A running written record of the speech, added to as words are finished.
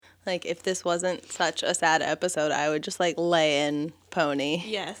Like, if this wasn't such a sad episode, I would just, like, lay in Pony.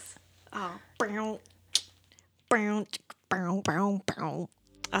 Yes. Oh. I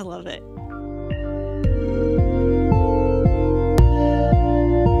love it.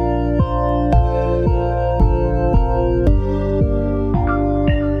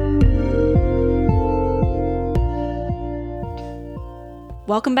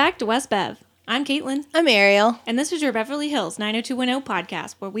 Welcome back to West Bev. I'm Caitlin. I'm Ariel. And this is your Beverly Hills 90210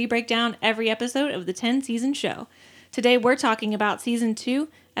 podcast, where we break down every episode of the 10-season show. Today we're talking about Season 2,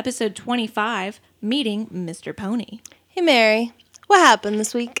 Episode 25, Meeting Mr. Pony. Hey, Mary. What happened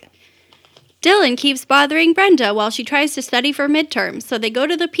this week? Dylan keeps bothering Brenda while she tries to study for midterms, so they go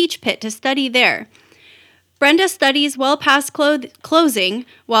to the Peach Pit to study there. Brenda studies well past closing,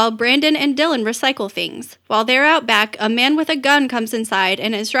 while Brandon and Dylan recycle things. While they're out back, a man with a gun comes inside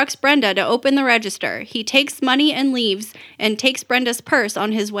and instructs Brenda to open the register. He takes money and leaves, and takes Brenda's purse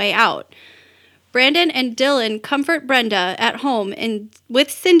on his way out. Brandon and Dylan comfort Brenda at home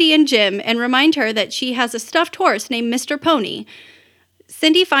with Cindy and Jim and remind her that she has a stuffed horse named Mr. Pony.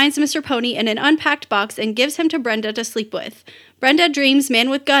 Cindy finds Mr. Pony in an unpacked box and gives him to Brenda to sleep with. Brenda dreams Man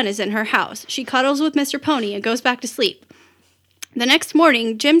with Gun is in her house. She cuddles with Mr. Pony and goes back to sleep. The next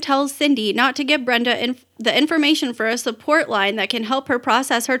morning, Jim tells Cindy not to give Brenda the information for a support line that can help her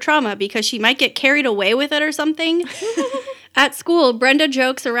process her trauma because she might get carried away with it or something. At school, Brenda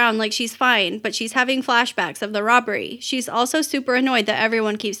jokes around like she's fine, but she's having flashbacks of the robbery. She's also super annoyed that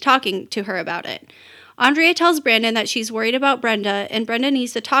everyone keeps talking to her about it. Andrea tells Brandon that she's worried about Brenda, and Brenda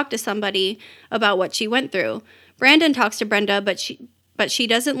needs to talk to somebody about what she went through. Brandon talks to Brenda, but she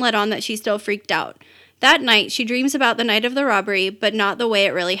doesn't let on that she's still freaked out. That night, she dreams about the night of the robbery, but not the way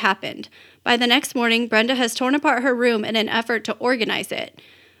it really happened. By the next morning, Brenda has torn apart her room in an effort to organize it.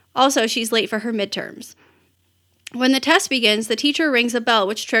 Also, she's late for her midterms. When the test begins, the teacher rings a bell,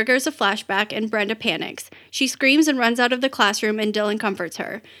 which triggers a flashback, and Brenda panics. She screams and runs out of the classroom, and Dylan comforts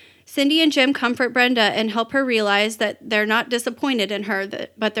her. Cindy and Jim comfort Brenda and help her realize that they're not disappointed in her,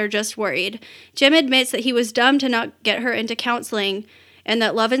 but they're just worried. Jim admits that he was dumb to not get her into counseling and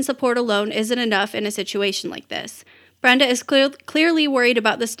that love and support alone isn't enough in a situation like this. Brenda is clearly worried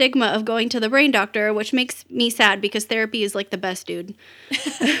about the stigma of going to the brain doctor, which makes me sad because therapy is like the best, dude.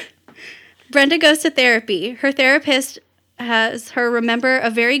 Brenda goes to therapy. Her therapist has her remember a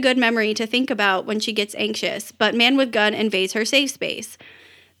very good memory to think about when she gets anxious, but Man with Gun invades her safe space.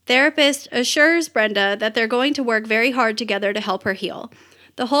 Therapist assures Brenda that they're going to work very hard together to help her heal.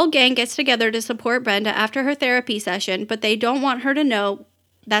 The whole gang gets together to support Brenda after her therapy session, but they don't want her to know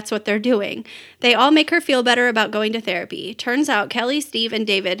that's what they're doing. They all make her feel better about going to therapy. Turns out Kelly, Steve, and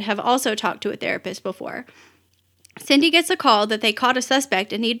David have also talked to a therapist before. Cindy gets a call that they caught a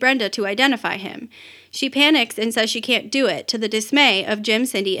suspect and need Brenda to identify him. She panics and says she can't do it, to the dismay of Jim,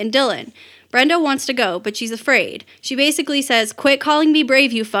 Cindy, and Dylan. Brenda wants to go, but she's afraid. She basically says, "Quit calling me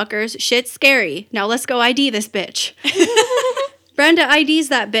brave, you fuckers. Shit's scary. Now let's go ID this bitch." Brenda IDs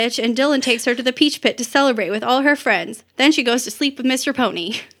that bitch, and Dylan takes her to the Peach Pit to celebrate with all her friends. Then she goes to sleep with Mr.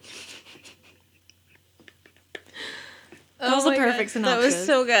 Pony. That was a perfect synopsis. That was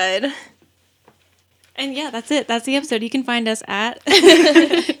so good. And yeah, that's it. That's the episode. You can find us at...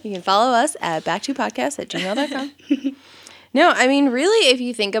 You can follow us at backtopodcast@gmail.com. No, I mean, really, if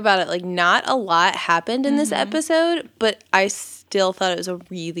you think about it, like, not a lot happened in this episode, but I still thought it was a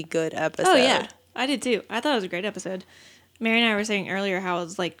really good episode. Oh, yeah. I did, too. I thought it was a great episode. Mary and I were saying earlier how it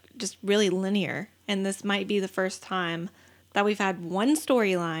was, like, just really linear, and this might be the first time that we've had one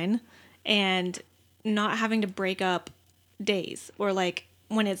storyline and not having to break up days, or, like,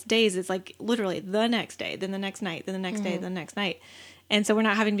 when it's days, it's, like, literally the next day, then the next night, then the next day, then the next night. And so we're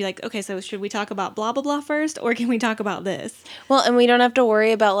not having to be like, okay, so should we talk about blah, blah, blah first, or can we talk about this? Well, and we don't have to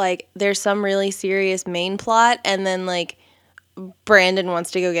worry about, like, there's some really serious main plot, and then, like, Brandon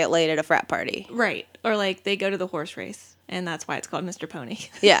wants to go get laid at a frat party. Right. Or, like, they go to the horse race, and that's why it's called Mr. Pony.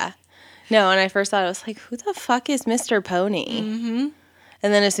 Yeah. No, and I first thought, I was like, who the fuck is Mr. Pony? Mm-hmm.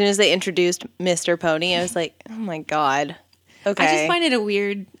 And then as soon as they introduced Mr. Pony, I was like, oh, my God. Okay. I just find it a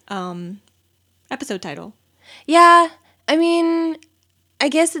weird episode title. Yeah. I mean, I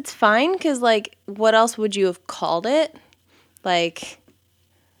guess it's fine, because, like, what else would you have called it? Like...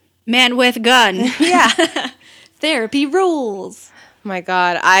 Man with Gun. Yeah. Therapy rules. My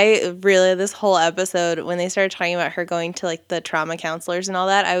God, I really, this whole episode, when they started talking about her going to, like, the trauma counselors and all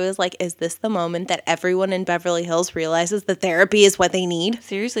that, I was like, is this the moment that everyone in Beverly Hills realizes that therapy is what they need?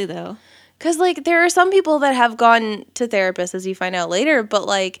 Seriously, though. Because, like, there are some people that have gone to therapists, as you find out later, but,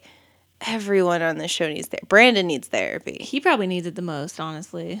 like, everyone on this show needs therapy. Brandon needs therapy. He probably needs it the most,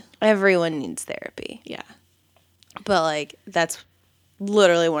 honestly. Everyone needs therapy. Yeah. But, like, that's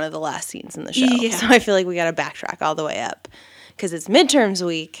literally one of the last scenes in the show. Yeah. So I feel like we got to backtrack all the way up because it's midterms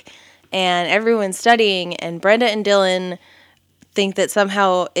week and everyone's studying, and Brenda and Dylan think that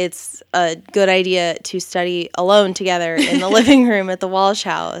somehow it's a good idea to study alone together in the living room at the Walsh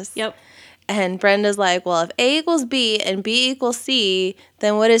house. Yep. And Brenda's like, well, if A equals B and B equals C,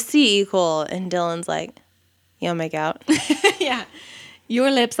 then what does C equal? And Dylan's like, you want to make out? Yeah.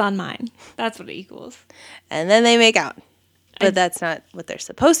 Your lips on mine. That's what it equals. And then they make out. But that's not what they're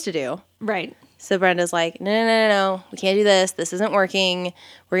supposed to do. Right. So Brenda's like, no, we can't do this. This isn't working.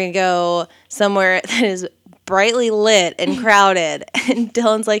 We're going to go somewhere that is brightly lit and crowded. And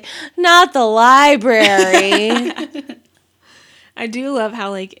Dylan's like, not the library. I do love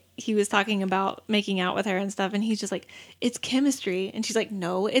how, like, he was talking about making out with her and stuff, and he's just like, it's chemistry. And she's like,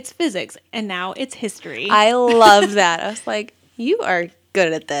 no, it's physics. And now it's history. I love that. I was like, you are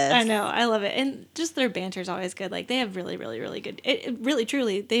good at this. I know. I love it. And just their banter is always good. Like, they have really, really, really good, really,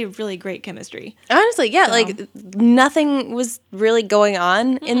 truly, they have really great chemistry. Honestly, yeah, So. like nothing was really going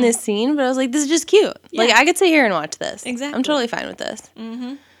on in this scene, but I was like, this is just cute. Like, Yeah. I could sit here and watch this. Exactly. I'm totally fine with this.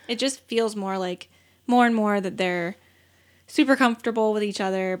 It just feels more and more that they're super comfortable with each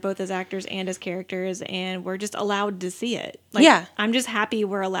other, both as actors and as characters, and we're just allowed to see it. Like, Yeah. I'm just happy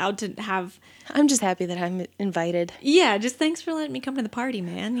we're allowed to have. I'm just happy that I'm invited. Yeah, just thanks for letting me come to the party,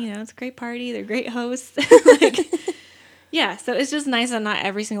 man. You know, it's a great party. They're great hosts. Yeah, so it's just nice that not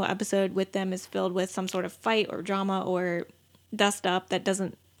every single episode with them is filled with some sort of fight or drama or dust up that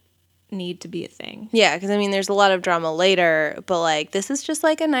doesn't need to be a thing. Yeah, because I mean, there's a lot of drama later, but like, this is just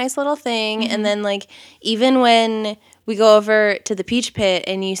like a nice little thing. And then, like, even when we go over to the Peach Pit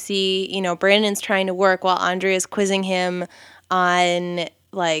and you see, you know, Brandon's trying to work while Andrea's quizzing him on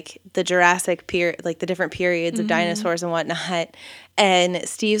like the Jurassic period, like the different periods of dinosaurs and whatnot. And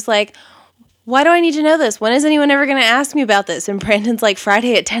Steve's like, why do I need to know this? When is anyone ever going to ask me about this? And Brandon's like,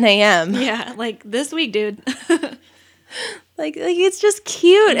 Friday at 10 a.m. Yeah, like this week, dude. Like it's just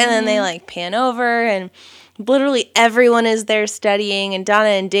cute. And then they like pan over and literally everyone is there studying, and Donna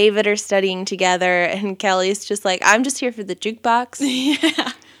and David are studying together, and Kelly's just like, I'm just here for the jukebox.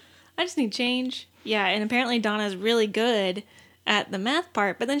 Yeah. I just need change. Yeah, and apparently Donna's really good at the math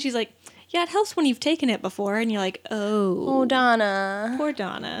part, but then she's like, yeah, it helps when you've taken it before, and you're like, Oh, Donna. poor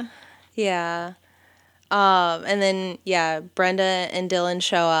Donna. Yeah. And then, yeah, Brenda and Dylan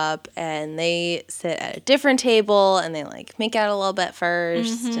show up, and they sit at a different table, and they, like, make out a little bit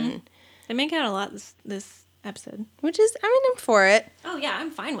first, and They make out a lot this episode. which is, I mean, I'm for it. Oh, yeah, I'm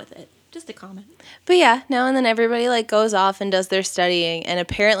fine with it. Just a comment. But, yeah, no, and then everybody, like, goes off and does their studying, and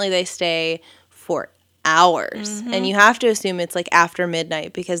apparently they stay for hours. And you have to assume it's, like, after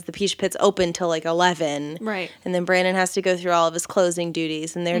midnight, because the Peach Pit's open till, like, 11. Right. And then Brandon has to go through all of his closing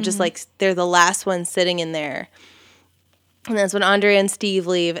duties, and they're just like, they're the last ones sitting in there. And that's when Andrea and Steve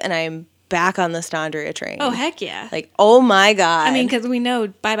leave, and I'm back on the Stondria train. Oh, heck yeah. Like, oh my God. I mean, because we know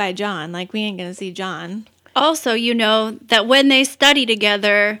bye-bye John. Like, we ain't going to see John. Also, you know that when they study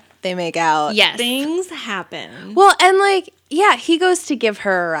together, they make out. yes. Things happen. Well, and like, yeah, he goes to give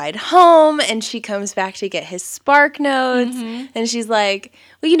her a ride home, and she comes back to get his Spark Notes, and she's like,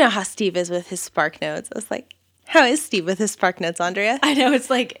 well, you know how Steve is with his Spark Notes. I was like, how is Steve with his Spark Notes, Andrea? I know, it's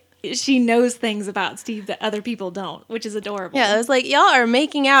like she knows things about Steve that other people don't, which is adorable. Yeah, I was like, y'all are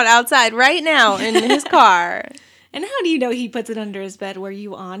making out outside right now in his car. And how do you know he puts it under his bed? Were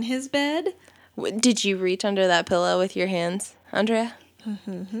you on his bed? Did you reach under that pillow with your hands, Andrea?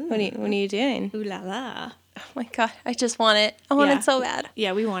 What are you doing? Ooh la la. Oh my God, I just want it. I want Yeah. it so bad.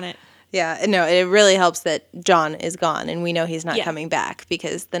 Yeah, we want it. Yeah, no, it really helps that John is gone and we know he's not Yeah. coming back,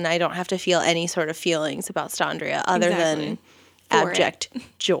 because then I don't have to feel any sort of feelings about Stondria other Exactly. than For abject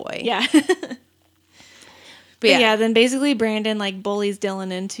joy. Yeah. But yeah, then basically Brandon like bullies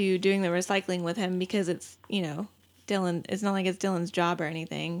Dylan into doing the recycling with him because it's, you know, Dylan, it's not like it's Dylan's job or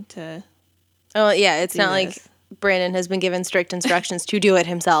anything to. Oh, yeah, it's Do not like this. Brandon has been given strict instructions to do it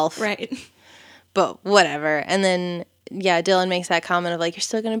himself. Right. But whatever. And then, yeah, Dylan makes that comment of like, you're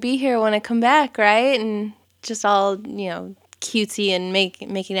still going to be here when I come back, right? And just all, you know, cutesy and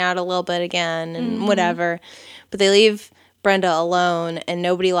making out a little bit again and whatever. But they leave Brenda alone, and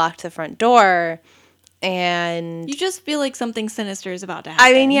nobody locked the front door. And You just feel like something sinister is about to happen.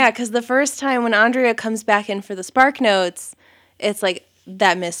 I mean, yeah, because the first time when Andrea comes back in for the Spark Notes, it's like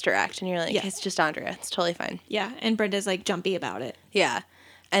that misdirect. And you're like, Yeah. it's just Andrea. It's totally fine. Yeah, and Brenda's like jumpy about it. Yeah.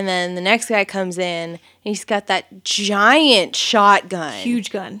 And then the next guy comes in, and he's got that giant shotgun.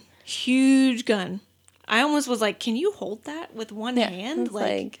 Huge gun. Huge gun. I almost was like, can you hold that with one hand? it's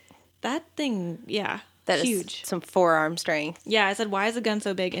like that thing, yeah. that is huge. some forearm strength. Yeah, I said, why is the gun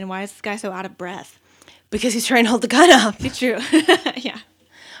so big and why is this guy so out of breath? because he's trying to hold the gun up. It's true. Yeah.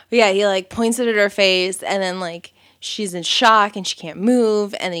 But yeah, he like points it at her face, and then like she's in shock and she can't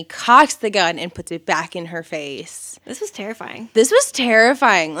move, and then he cocks the gun and puts it back in her face. This was terrifying. This was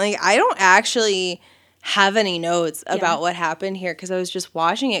terrifying. Like, I don't actually have any notes about what happened here because I was just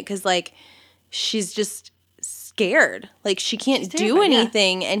watching it because like she's just scared. Like, she can't do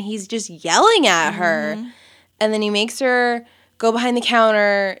anything, and he's just yelling at her. And then he makes her go behind the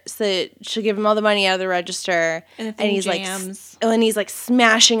counter so that she'll give him all the money out of the register. And he's jams. and he's like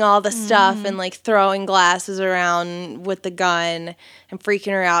smashing all the stuff and like throwing glasses around with the gun and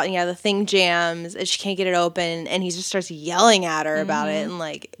freaking her out. And yeah, the thing jams and she can't get it open. And he just starts yelling at her about it and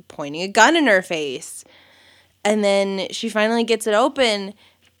like pointing a gun in her face. And then she finally gets it open,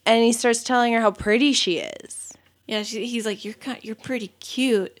 and he starts telling her how pretty she is. Yeah, he's like, you're pretty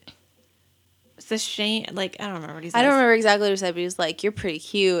cute. It's a shame. Like, I don't remember what he says. I don't remember exactly what he said, but he was like, you're pretty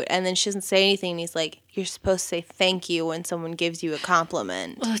cute. And then she doesn't say anything. And he's like, you're supposed to say thank you when someone gives you a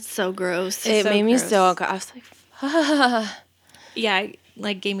compliment. Oh, it's so gross. It made me so uncomfortable. I was like, yeah, it,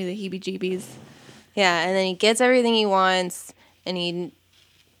 like, gave me the heebie-jeebies. yeah, and then he gets everything he wants, and he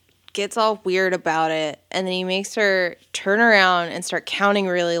gets all weird about it. And then he makes her turn around and start counting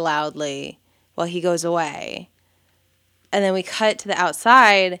really loudly while he goes away. And then we cut to the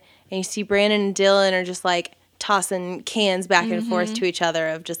outside, and you see Brandon and Dylan are just, like, tossing cans back and forth to each other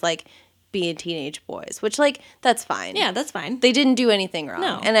of just, like, being teenage boys. Which, like, that's fine. Yeah, that's fine. They didn't do anything wrong.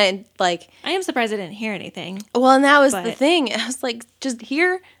 No. And I am surprised I didn't hear anything. well, and that was the thing. I was like, just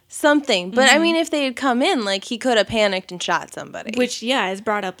hear something. But, I mean, if they had come in, like, he could have panicked and shot somebody. Which, yeah, is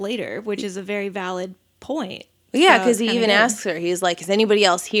brought up later, which is a very valid point. Yeah, So because he it's even kinda good. asks her. He's like, is anybody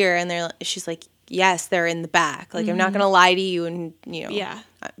else here? And she's like, yes, they're in the back. Like, I'm not going to lie to you and, you know. Yeah.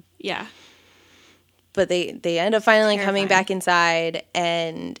 Yeah. But they end up finally coming Terrifying. back inside,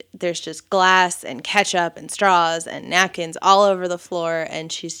 and there's just glass and ketchup and straws and napkins all over the floor,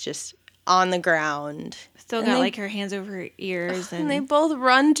 and she's just on the ground. Still And got, they- like, her hands over her ears. And they both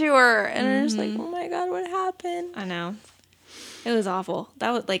run to her, and are just like, oh my God, what happened? I know. It was awful.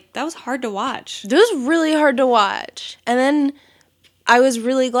 That was hard to watch. It was really hard to watch. And then I was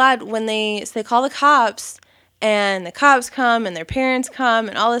really glad when they call the cops, and the cops come, and their parents come,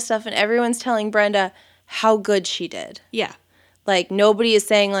 and all this stuff, and everyone's telling Brenda how good she did. Yeah. Like, nobody is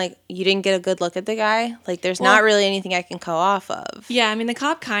saying, like, you didn't get a good look at the guy. Like, there's not really anything I can go off of. Yeah, I mean, the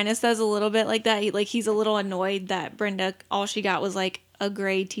cop kind of says a little bit like that. He's a little annoyed that Brenda, all she got was, like, a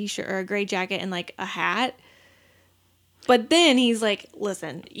gray t-shirt or a gray jacket and, like, a hat. But then he's like,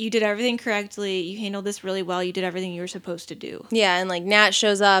 listen, you did everything correctly. You handled this really well. You did everything you were supposed to do. Yeah, and, like, Nat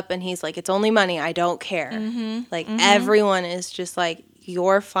shows up, and he's like, it's only money. I don't care. Like, everyone is just like,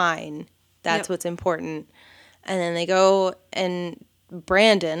 you're fine. That's Yep. what's important. And then they go, and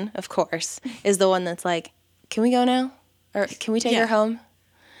Brandon, of course, is the one that's like, can we go now? Or can we take her home?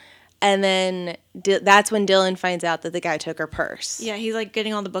 And then that's when Dylan finds out that the guy took her purse. Yeah, he's like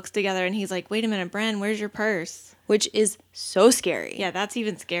getting all the books together and he's like, wait a minute, Bren, where's your purse? Which is so scary. Yeah, that's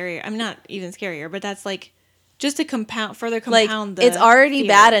even scarier. I'm not even scarier, but that's like just to further Like, compound the it's already fear.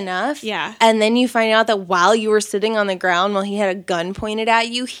 bad enough. Yeah. And then you find out that while you were sitting on the ground, while he had a gun pointed at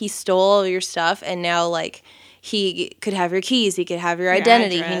you, he stole all your stuff. And now, like, he could have your keys. He could have your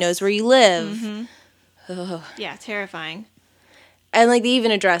identity. He address. knows where you live. Yeah, terrifying. And, like, they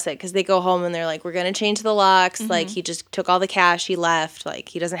even address it because they go home and they're like, we're going to change the locks. Like, he just took all the cash. He left. Like,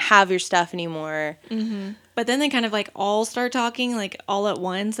 he doesn't have your stuff anymore. But then they kind of like all start talking like all at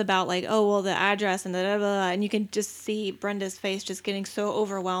once about like, oh, well, the address and da da da. And you can just see Brenda's face just getting so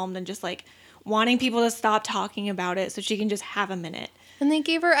overwhelmed and just like wanting people to stop talking about it so she can just have a minute. And they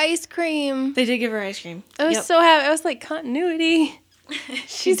gave her ice cream. They did give her ice cream. I was so happy. I was like, continuity.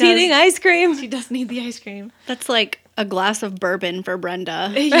 She's does. eating ice cream. She does need the ice cream. That's like a glass of bourbon for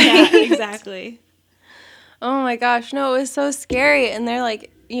Brenda. Yeah, exactly. Oh my gosh, no, it was so scary. And they're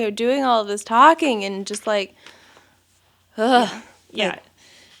like, you know, doing all of this talking and just like, ugh. Yeah.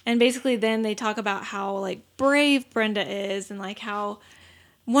 And basically then they talk about how like brave Brenda is and like how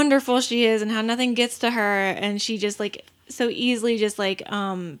wonderful she is and how nothing gets to her and she just like so easily just like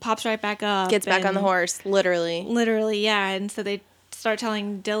pops right back up. Gets back on the horse, literally. Literally, yeah. And so they start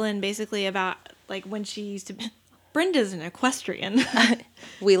telling Dylan basically about like when she used to be Brenda's an equestrian.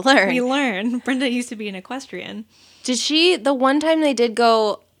 We learned. We learn Brenda used to be an equestrian. Did she, the one time they did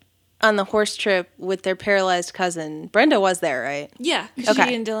go on the horse trip with their paralyzed cousin, Brenda was there, right? Yeah, 'cause Okay.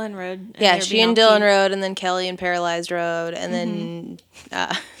 she and Dylan rode. and Yeah, they were she being and all Dylan cute. rode, and then Kelly and Paralyzed rode, and then,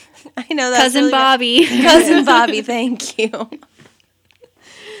 I know that's Cousin really Bobby. good. Cousin Bobby, thank you.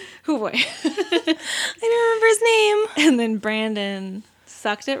 Oh boy. I don't remember his name. And then Brandon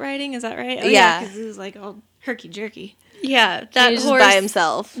sucked at riding. Is that right? Oh, Yeah. because he was like all herky jerky. Yeah, He that was just horse by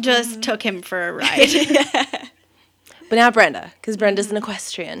himself. just took him for a ride. But now Brenda, because Brenda's an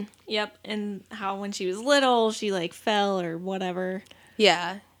equestrian. Yep, and how when she was little, she like fell or whatever.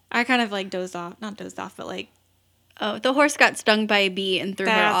 Yeah. I kind of like not dozed off, but like Oh, the horse got stung by a bee and threw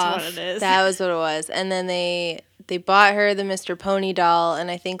her off. that's what it is. That was what it was. And then they bought her the Mr. Pony doll, and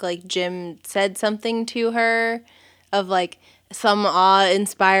I think like Jim said something to her of like some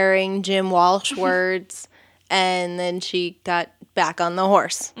awe-inspiring Jim Walsh words, and then she got back on the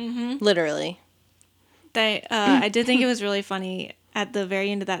horse. Mm-hmm. Literally. I did think it was really funny at the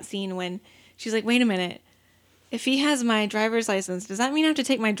very end of that scene when she's like, "Wait a minute. If he has my driver's license, does that mean I have to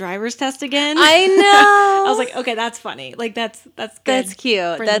take my driver's test again?" I know. I was like, "Okay, that's funny. Like that's good. That's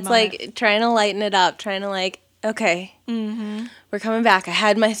cute. for the That's moment." like trying to lighten it up, trying to like, okay, we're coming back. I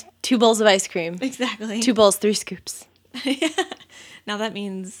had my 2 bowls of ice cream. Exactly. 2 bowls, 3 scoops. Now that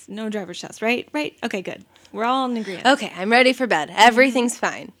means no driver's test, right? Right. Okay, good. We're all in agreement. Okay, I'm ready for bed. Everything's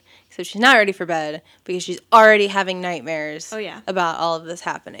fine. So she's not ready for bed because she's already having nightmares Oh, yeah. about all of this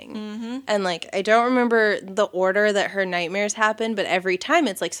happening. And, like, I don't remember the order that her nightmares happen, but every time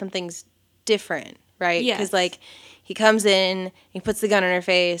it's, like, something's different, right? Yes. Because, like, he comes in, he puts the gun in her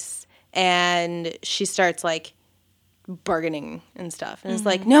face, and she starts, like, bargaining and stuff. And it's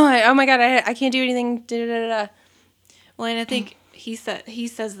like, no, oh, my God, I can't do anything. Da-da-da-da. Well, and I think he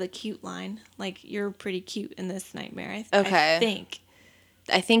says the cute line, like, "You're pretty cute in this nightmare." Okay. I think.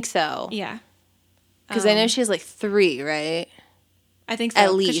 I think so. Yeah. Because I know she has, like, 3, right? I think so. At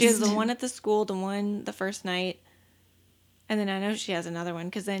 'Cause she has least. the one at the school, the one the first night, and then I know she has another one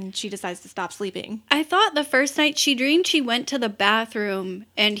because then she decides to stop sleeping. I thought the first night she dreamed she went to the bathroom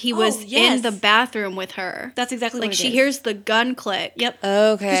and he was yes. in the bathroom with her. That's exactly Like what it she is. hears the gun click. Yep.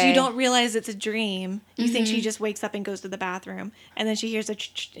 Okay. Because you don't realize it's a dream. You think she just wakes up and goes to the bathroom, and then she hears a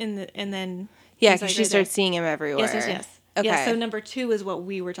and then Yeah, he's, because like, she right starts there. seeing him everywhere. Yes. Okay. Yeah, so number 2 is what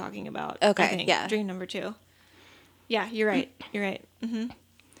we were talking about. Okay, I think. yeah. Dream number 2. Yeah, you're right. You're right.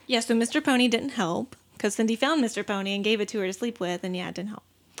 Yeah, so Mr. Pony didn't help because Cindy found Mr. Pony and gave it to her to sleep with, and yeah, it didn't help.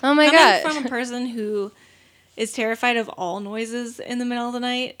 Oh my Coming God. from a person who is terrified of all noises in the middle of the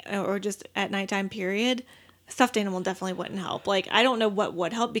night or just at nighttime, period, stuffed animal definitely wouldn't help. Like, I don't know what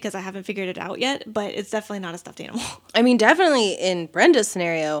would help because I haven't figured it out yet, but it's definitely not a stuffed animal. I mean, definitely in Brenda's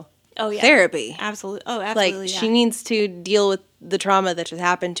scenario, Oh, yeah. therapy. Absolutely. Oh, Like, absolutely. she needs to deal with the trauma that just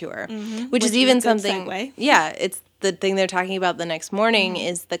happened to her, which is is even a good something. segue. Yeah, it's the thing they're talking about the next morning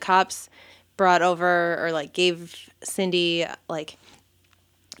is the cops brought over or like gave Cindy like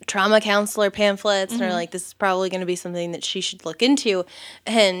trauma counselor pamphlets and are like, this is probably going to be something that she should look into.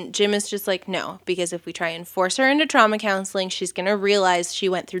 And Jim is just like, no, because if we try and force her into trauma counseling, she's going to realize she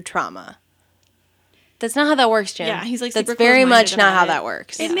went through trauma. That's not how that works, Jim. Yeah, he's, like, that's super very much close-minded not about how it. that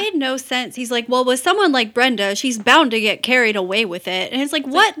works. It made no sense. He's like, well, with someone like Brenda, she's bound to get carried away with it. And it's like,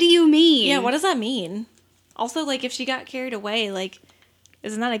 what do you mean? Yeah, what does that mean? Also, like, if she got carried away, like,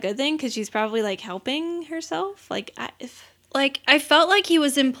 isn't that a good thing? Because she's probably, like, helping herself? Like, Like, I felt like he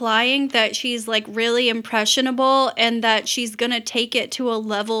was implying that she's, like, really impressionable and that she's going to take it to a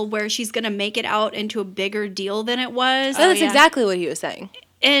level where she's going to make it out into a bigger deal than it was. So that's yeah. exactly what he was saying.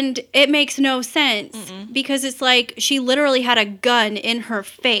 And it makes no sense because it's like she literally had a gun in her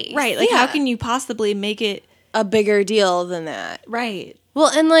face. right, like, Yeah. how can you possibly make it A bigger deal than that. right?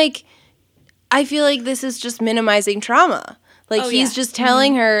 Well, and like, I feel like this is just minimizing trauma. Like, Oh, he's yeah. just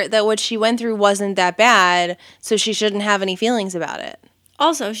telling her that what she went through wasn't that bad, so she shouldn't have any feelings about it.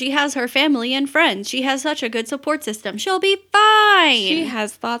 Also, she has her family and friends. She has such a good support system. She'll be fine. She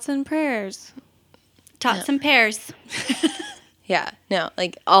has thoughts and prayers. Tots and pears. Yeah, no,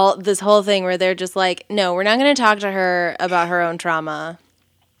 like, all this whole thing where they're just like, no, we're not going to talk to her about her own trauma.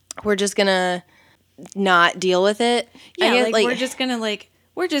 We're just going to not deal with it. I Yeah, guess,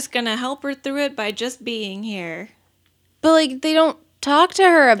 we're just gonna help her through it by just being here. But like they don't talk to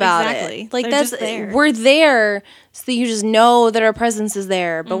her about Exactly. it. Like They're that's just there. we're there so that you just know that our presence is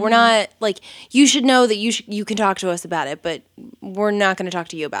there. But we're not like you should know that you can talk to us about it, but we're not going to talk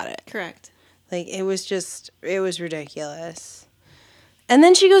to you about it. Correct. Like it was ridiculous. And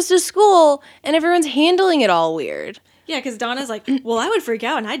then she goes to school and everyone's handling it all weird. Yeah, because Donna's like, well, I would freak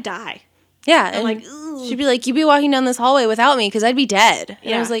out and I'd die. Yeah, and like, "Ugh." she'd be like, "You'd be walking down this hallway without me because I'd be dead." And I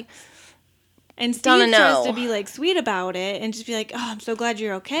Yeah. was like, And Steve Donna, tries no. to be like sweet about it and just be like, oh, I'm so glad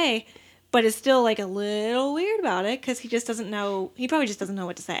you're okay. But it's still like a little weird about it because he just doesn't know. He probably just doesn't know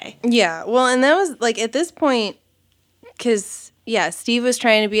what to say. yeah. Well, and that was like at this point, because yeah, Steve was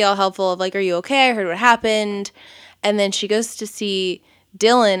trying to be all helpful of like, "Are you okay? I heard what happened," and then she goes to see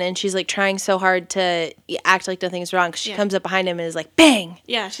Dylan, and she's like trying so hard to act like nothing's wrong, 'cause she Yeah. comes up behind him and is like, bang.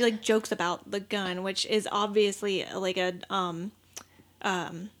 Yeah, she like jokes about the gun, which is obviously like a what's the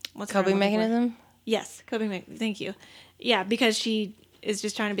word Coping I'm looking for? mechanism. Yes, thank you. Yeah, because she is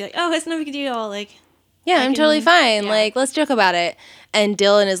just trying to be like, oh, it's no big deal. Like, Yeah, I'm totally fine. yeah. Like, let's joke about it. And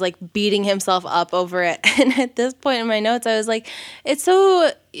Dylan is like beating himself up over it. And at this point in my notes, I was like, it's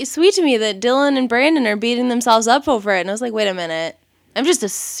so sweet to me that Dylan and Brandon are beating themselves up over it. And I was like, wait a minute. I'm just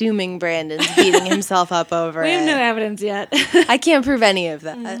assuming Brandon's beating himself up over we it. have no evidence yet. I can't prove any of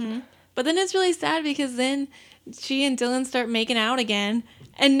that. But then it's really sad because then she and Dylan start making out again,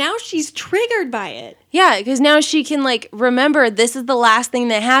 and now she's triggered by it. Yeah, because now she can like remember this is the last thing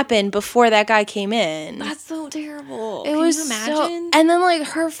that happened before that guy came in. That's so terrible. It Can was you imagine? and then like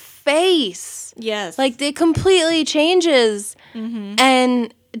her face, Yes. like it completely changes,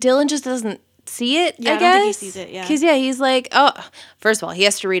 and Dylan just doesn't see it. Yeah, I I guess don't think he sees it, yeah. because he's like, oh, first of all, he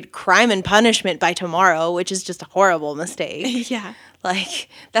has to read Crime and Punishment by tomorrow, which is just a horrible mistake. yeah. Like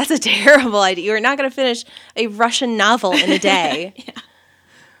that's a terrible idea. You're not going to finish a Russian novel in a day. Yeah.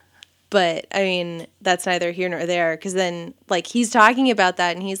 But, I mean, that's neither here nor there, because then, like, he's talking about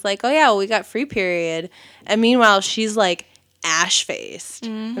that, and he's like, oh, yeah, well, we got free period. And meanwhile, she's, like, ash-faced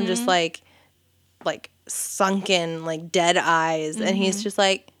and just, like, sunken, like, dead eyes. And he's just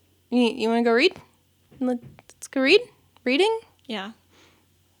like, you want to go read? Let's go read? Reading? Yeah.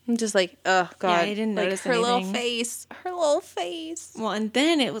 I'm just like, oh, God. I didn't like, notice her little anything. face. Her little face. Well, and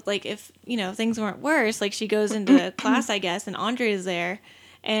then it was like if, things weren't worse, like she goes into class, I guess, and Andrea's there.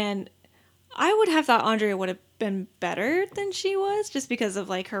 And I would have thought Andrea would have been better than she was just because of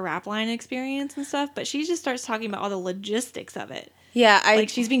like her rap line experience and stuff. But she just starts talking about all the logistics of it. Yeah, Like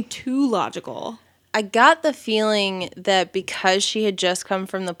she's being too logical. I got the feeling that because she had just come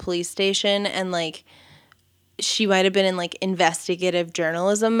from the police station and like she might have been in like investigative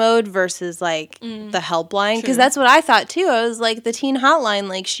journalism mode versus like the helpline, because that's what I thought too. I was like, the teen hotline,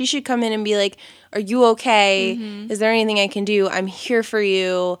 like she should come in and be like, are you okay? Is there anything I can do? I'm here for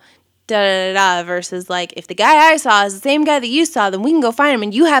you. Da da da da. Versus like, if the guy I saw is the same guy that you saw, then we can go find him,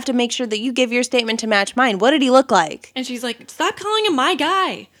 and you have to make sure that you give your statement to match mine. What did he look like? And she's like, stop calling him my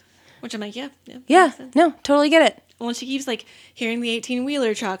guy. Which I'm like, yeah. Yeah, makes sense. no, totally get it. Well, she keeps like hearing the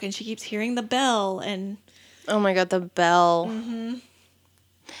 18-wheeler truck, and she keeps hearing the bell, and Oh my God, the bell.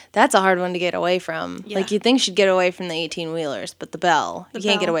 That's a hard one to get away from. Yeah. Like, you'd think she'd get away from the 18-wheelers, but the bell. You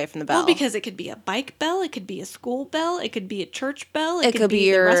can't get away from the bell. Well, because it could be a bike bell, it could be a school bell, it could be a church bell, it could be the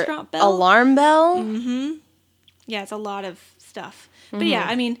your restaurant bell. alarm bell. Yeah, it's a lot of stuff. But yeah,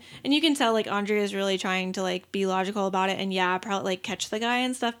 I mean, and you can tell like Andrea is really trying to like be logical about it, and yeah, probably like catch the guy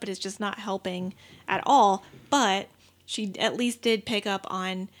and stuff, but it's just not helping at all. But she at least did pick up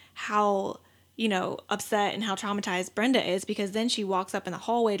on how, upset and how traumatized Brenda is, because then she walks up in the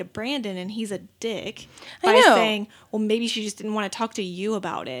hallway to Brandon and he's a dick by know. saying, well, maybe she just didn't want to talk to you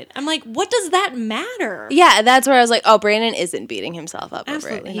about it. I'm like, what does that matter? Yeah, that's where I was like, oh, Brandon isn't beating himself up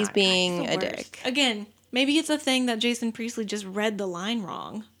Absolutely over it. He's not. being He's a the worst. dick. Again, maybe it's a thing that Jason Priestley just read the line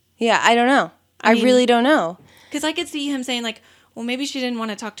wrong. Yeah, I don't know. I mean- really don't know. Because I could see him saying, like, well, maybe she didn't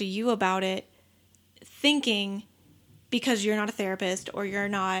want to talk to you about it, thinking because you're not a therapist or you're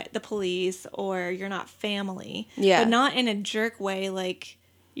not the police or you're not family. Yeah. But not in a jerk way, like,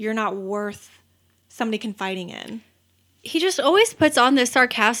 you're not worth somebody confiding in. He just always puts on this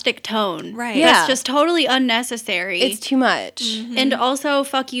sarcastic tone. Right. Yeah. That's just totally unnecessary. It's too much. And also,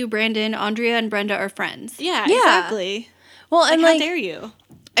 fuck you, Brandon. Andrea and Brenda are friends. Yeah, Yeah. exactly. Well, Like, and how like, dare you?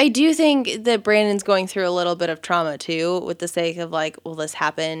 I do think that Brandon's going through a little bit of trauma too, with the sake of like, well, this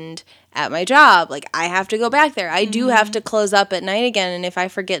happened at my job. Like, I have to go back there. I do have to close up at night again. And if I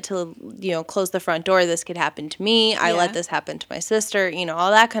forget to, close the front door, this could happen to me. I Yeah. let this happen to my sister,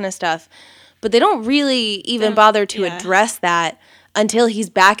 all that kind of stuff. But they don't really even bother to yeah. address that until he's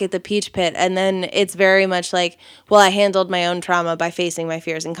back at the Peach Pit. And then it's very much like, well, I handled my own trauma by facing my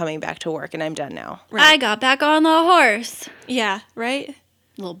fears and coming back to work, and I'm done now. Right. I got back on the horse. Yeah, right?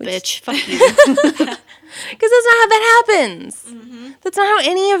 Little bitch. Fuck you. Because that's not how that happens. That's not how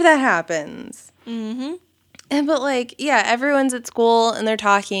any of that happens. And but like, yeah, everyone's at school and they're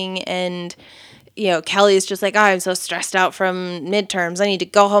talking, and Kelly's just like, oh, I'm so stressed out from midterms. I need to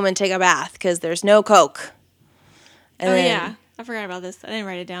go home and take a bath because there's no Coke. And Oh, then- yeah. I forgot about this. I didn't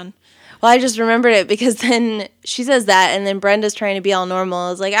write it down. Well, I just remembered it because then she says that, and then Brenda's trying to be all normal. I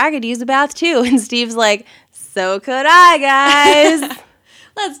was like, I could use a bath too. And Steve's like, so could I, guys.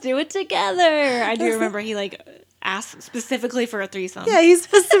 Let's do it together. I do remember he like asked specifically for a threesome. Yeah, he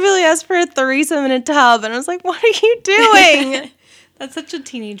specifically asked for a threesome in a tub, and I was like, what are you doing? That's such a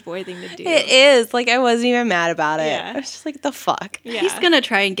teenage boy thing to do. It is. Like, I wasn't even mad about it. Yeah. I was just like, the fuck? Yeah. He's going to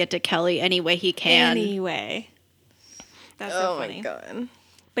try and get to Kelly any way he can. Anyway. That's so funny. my God.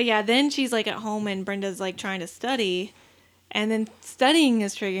 But yeah, then she's like at home and Brenda's like trying to study. And then studying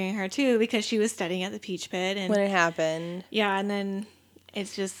is triggering her too because she was studying at the Peach Pit. And When it happened. yeah, and then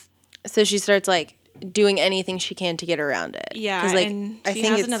it's just, So she starts, like, doing anything she can to get around it. yeah. 'Cause, like, And I she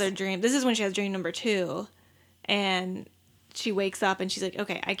think has it's- another dream. This is when she has dream number 2. And she wakes up and she's like,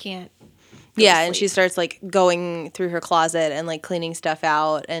 okay, I can't. Yeah, to and she sleep. starts like going through her closet and like cleaning stuff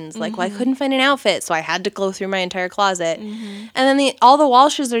out, and it's like, well, I couldn't find an outfit, so I had to go through my entire closet. And then all the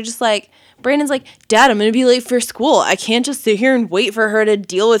Walshes are just like, Brandon's like, Dad, I'm gonna be late for school. I can't just sit here and wait for her to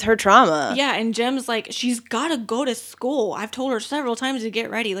deal with her trauma. Yeah, and Jem's like, she's got to go to school. I've told her several times to get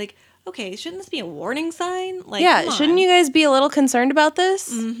ready. Like, okay, shouldn't this be a warning sign? Like, Yeah, come shouldn't on. you guys be a little concerned about this?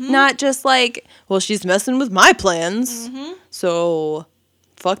 Not just like, well, she's messing with my plans, so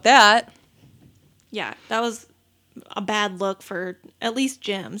fuck that. Yeah, that was a bad look for at least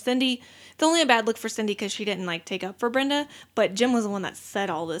Jem. Cindy, it's only a bad look for Cindy because she didn't like take up for Brenda, but Jem was the one that said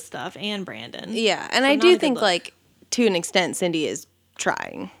all this stuff, and Brandon. Yeah, and So I not a do good think look. like to an extent, Cindy is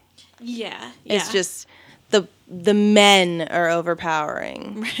trying. Yeah, It's just the men are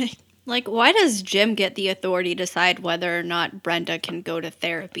overpowering. right. Like, why does Jim get the authority to decide whether or not Brenda can go to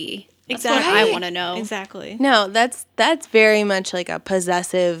therapy? That's what I want to know. Exactly. No, that's very much like a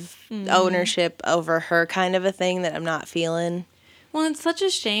possessive ownership over her kind of a thing that I'm not feeling. Well, it's such a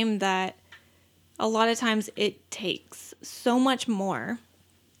shame that a lot of times it takes so much more.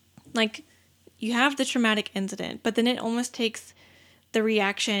 Like, you have the traumatic incident, but then it almost takes the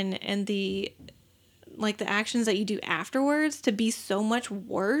reaction and the actions that you do afterwards to be so much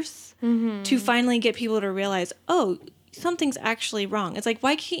worse to finally get people to realize, oh, something's actually wrong. It's like,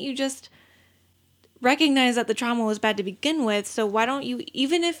 why can't you just recognize that the trauma was bad to begin with? So why don't you,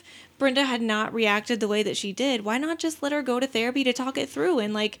 even if Brenda had not reacted the way that she did, why not just let her go to therapy to talk it through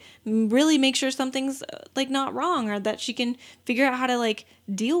and like really make sure something's like not wrong or that she can figure out how to like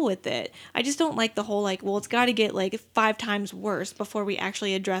deal with it. I just don't like the whole like, well, it's got to get like 5 times worse before we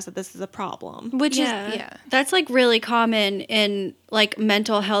actually address that this is a problem. Which Yeah. is That's like really common in like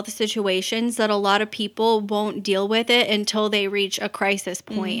mental health situations that a lot of people won't deal with it until they reach a crisis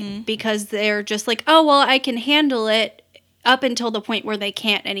point because they're just like, oh, well, I can handle it up until the point where they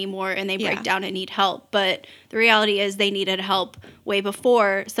can't anymore and they break Yeah. down and need help. But the reality is they needed help way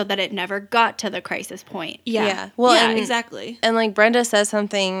before so that it never got to the crisis point. Yeah. Well, yeah, and- exactly. And like Brenda says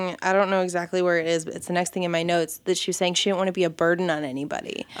something, I don't know exactly where it is, but it's the next thing in my notes that she was saying she didn't want to be a burden on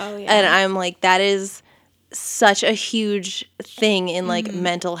anybody. Oh, yeah. And I'm like, that is such a huge thing in like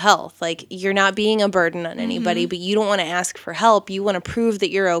mental health. Like, you're not being a burden on anybody, but you don't want to ask for help. You want to prove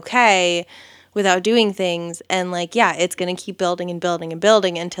that you're okay without doing things. And like, yeah, it's going to keep building and building and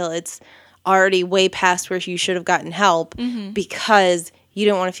building until it's already way past where you should have gotten help because you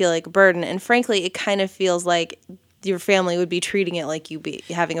don't want to feel like a burden. And frankly, it kind of feels like your family would be treating it like you be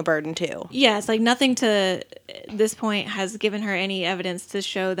having a burden too. Yeah, it's like nothing to this point has given her any evidence to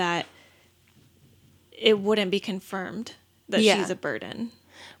show that it wouldn't be confirmed that Yeah. she's a burden.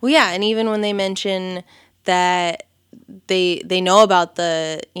 Well, yeah, and even when they mention that they know about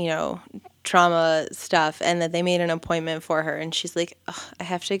the, trauma stuff and that they made an appointment for her and she's like, "Ugh, I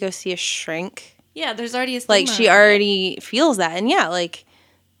have to go see a shrink." Yeah, there's already a Like, stigma she around it. already feels that. And yeah, like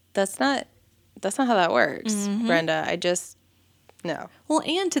that's not how that works, Brenda. I just no. Well,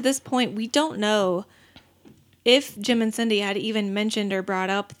 and to this point, we don't know if Jim and Cindy had even mentioned or brought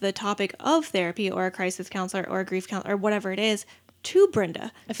up the topic of therapy or a crisis counselor or a grief counselor or whatever it is to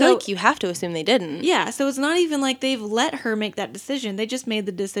Brenda. I feel like you have to assume they didn't. Yeah, so it's not even like they've let her make that decision. They just made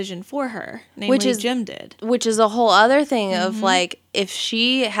the decision for her. Namely, Which is- Jim did. Which is a whole other thing of like, if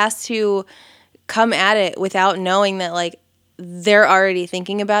she has to come at it without knowing that like they're already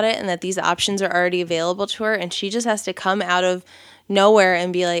thinking about it and that these options are already available to her, and she just has to come out of nowhere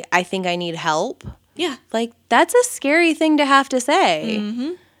and be like, I think I need help. Yeah. Like, that's a scary thing to have to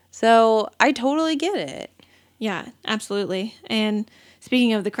say. So I totally get it. Yeah, absolutely. And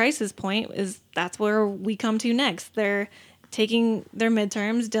speaking of the crisis point, that's where we come to next. They're taking their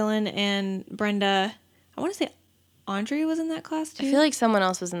midterms. Dylan and Brenda, I want to say Andre was in that class too. I feel like someone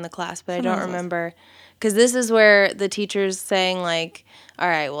else was in the class, but I Someone don't else was. remember. Because this is where the teacher's saying, like, all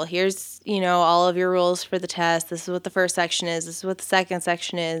right, well, here's, all of your rules for the test. This is what the first section is. This is what the second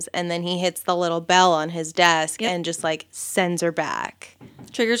section is. And then he hits the little bell on his desk and just, like, sends her back.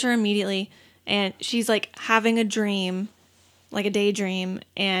 Triggers her immediately. And she's like having a dream, like a daydream,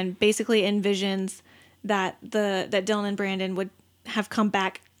 and basically envisions that Dylan and Brandon would have come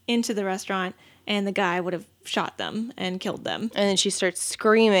back into the restaurant and the guy would have shot them and killed them. And then she starts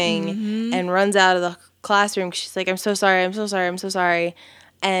screaming and runs out of the classroom. She's like, I'm so sorry, I'm so sorry, I'm so sorry.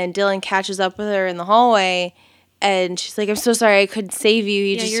 And Dylan catches up with her in the hallway, and she's like, I'm so sorry, I couldn't save you.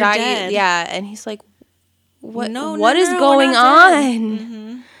 He just you're shot dead. you. Yeah, and he's like, what No, what is we're going not on?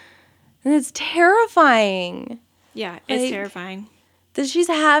 dead. And it's terrifying Yeah, it's Like- terrifying. that she's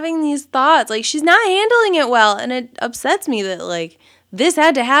having these thoughts. Like, she's not handling it well, and it upsets me that, like, this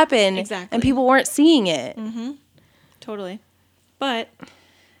had to happen. Exactly. And people weren't seeing it. Totally. But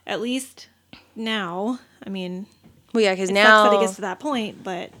at least now, I mean, Well, yeah, because it now sucks that it gets to that point,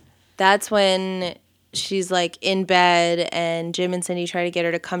 but that's when she's, like, in bed, and Jim and Cindy try to get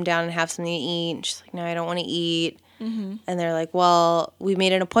her to come down and have something to eat. And she's like, no, I don't want to eat. And they're like, well, we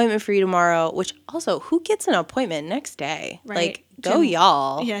made an appointment for you tomorrow, which also, who gets an appointment next day? Right. Like, go Jim-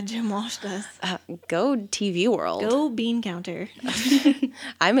 y'all. yeah, Jim Walsh does. Go TV World. Go bean counter.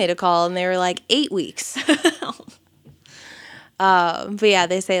 I made a call, and they were like, 8 weeks. But yeah,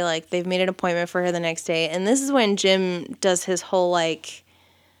 they say, like, they've made an appointment for her the next day. And this is when Jim does his whole, like,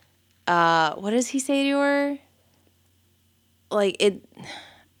 what does he say to her? Like,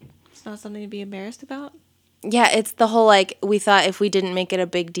 It's not something to be embarrassed about. yeah, it's the whole, like, we thought if we didn't make it a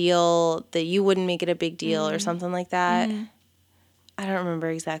big deal, that you wouldn't make it a big deal or something like that. I don't remember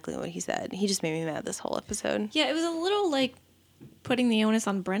exactly what he said. He just made me mad this whole episode. Yeah, it was a little like putting the onus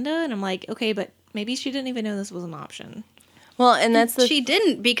on Brenda, and I'm like, okay, but maybe she didn't even know this was an option. Well, and that's the... She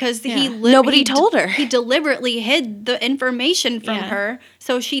didn't because Yeah. Nobody told her. He deliberately hid the information from Yeah. her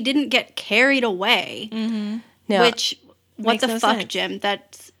so she didn't get carried away. no, Which, what Makes the no fuck, sense. Jim?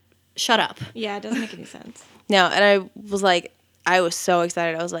 That's... Shut up. Yeah, it doesn't make any sense. No, and I was like, I was so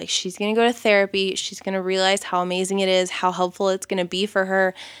excited. I was like, she's going to go to therapy. She's going to realize how amazing it is, how helpful it's going to be for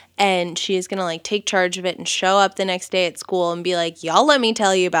her. And she is going to, like, take charge of it and show up the next day at school and be like, y'all let me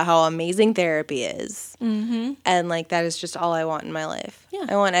tell you about how amazing therapy is. And, like, that is just all I want in my life. Yeah.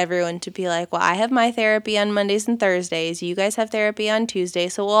 I want everyone to be like, well, I have my therapy on Mondays and Thursdays. You guys have therapy on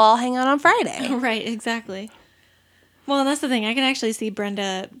Tuesdays, so we'll all hang out on Friday. Right, exactly. Well, and that's the thing. I can actually see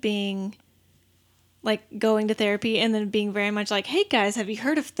Brenda being like going to therapy and then being very much like, hey guys, have you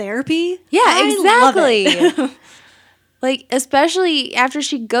heard of therapy? Yeah, I love it." exactly. Like, especially after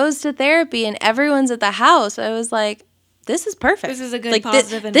she goes to therapy and everyone's at the house, I was like, this is perfect. This is a good, like,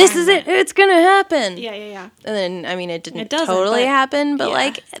 positive this is it. environment. It's going to happen. Yeah, yeah, yeah. And then, I mean, it didn't It doesn't, totally but- happen, but, yeah.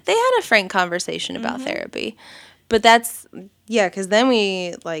 like, they had a frank conversation about therapy. But that's, yeah, because then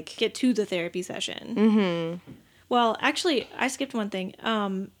we, like, Get to the therapy session. Well, actually, I skipped one thing.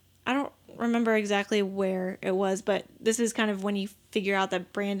 I don't remember exactly where it was, but this is kind of when you figure out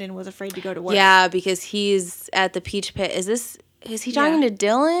that Brandon was afraid to go to work. yeah, because he's at the Peach Pit. Is he talking Yeah. to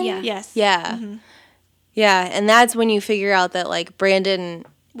Dylan? Yeah. Yes. Yeah. Yeah, and that's when you figure out that, like, Brandon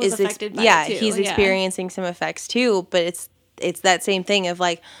Was is affected by yeah, it, too. he's Yeah. experiencing some effects too, but it's that same thing of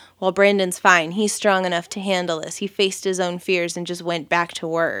like, well, Brandon's fine. He's strong enough to handle this. He faced his own fears and just went back to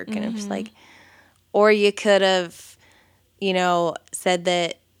work. And it was like, or you could have, you know, said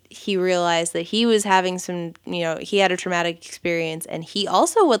that he realized that he was having some, you know, he had a traumatic experience and he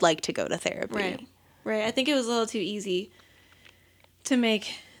also would like to go to therapy. Right. Right. I think it was a little too easy to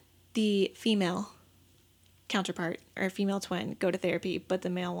make the female counterpart or female twin go to therapy, but the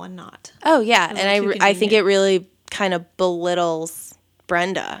male one not. Oh, yeah. was And too I think convenient. it really kind of belittles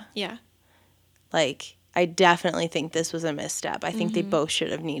Brenda. Yeah. Like, I definitely think this was a misstep. I think they both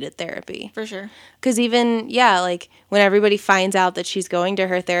should have needed therapy. For sure. Because even, yeah, like when everybody finds out that she's going to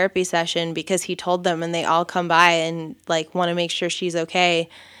her therapy session because he told them and they all come by and like want to make sure she's okay.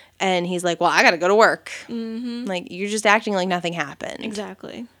 And he's like, well, I got to go to work. Like, you're just acting like nothing happened.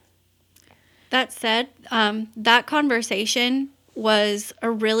 Exactly. That said, that conversation was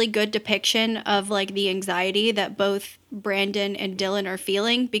a really good depiction of like the anxiety that both Brandon and Dylan are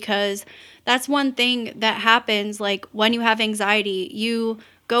feeling, because that's one thing that happens. Like when you have anxiety, you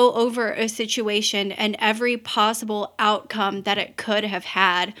go over a situation and every possible outcome that it could have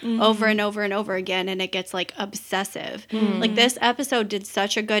had over and over and over again, and it gets like obsessive. Like this episode did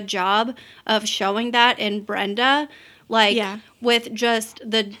such a good job of showing that in Brenda, like Yeah. with just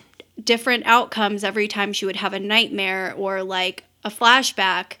the different outcomes every time she would have a nightmare or like a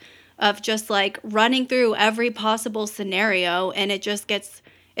flashback of just like running through every possible scenario, and it just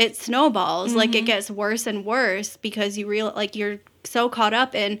it snowballs. Like it gets worse and worse because you're so caught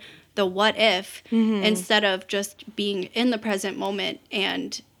up in the what if instead of just being in the present moment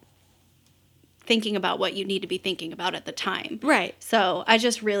and thinking about what you need to be thinking about at the time. Right. So I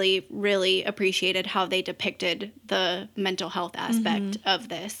just really, really appreciated how they depicted the mental health aspect of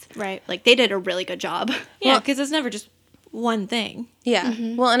this. Right. Like they did a really good job. Yeah, because it's never just one thing. Yeah.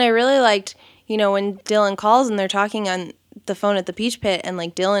 Well, and I really liked, you know, when Dylan calls and they're talking on the phone at the Peach Pit and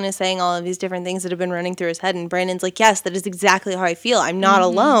like Dylan is saying all of these different things that have been running through his head and Brandon's like, yes, that is exactly how I feel. I'm not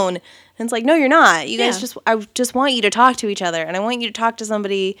alone. And it's like, no, you're not. You guys I just want you to talk to each other. And I want you to talk to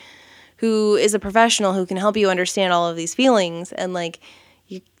somebody who is a professional who can help you understand all of these feelings. And like,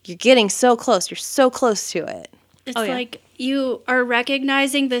 you're getting so close. You're so close to it. It's like you are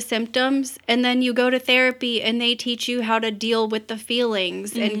recognizing the symptoms and then you go to therapy and they teach you how to deal with the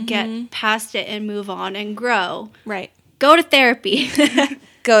feelings and get past it and move on and grow. Right. Go to therapy.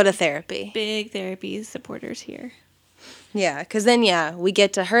 Go to therapy. Big therapy supporters here. Yeah, because then, we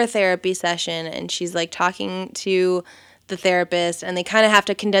get to her therapy session and she's like talking to the therapist and they kind of have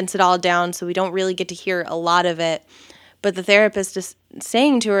to condense it all down so we don't really get to hear a lot of it. But the therapist is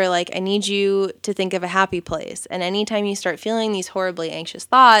saying to her, like, I need you to think of a happy place. And anytime you start feeling these horribly anxious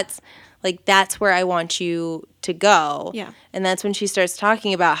thoughts, like, that's where I want you to go. Yeah. And that's when she starts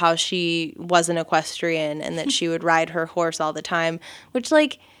talking about how she was an equestrian and that she would ride her horse all the time, which,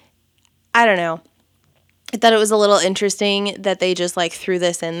 like, I don't know. I thought it was a little interesting that they just, like, threw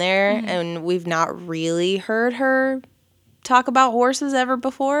this in there and we've not really heard her talk about horses ever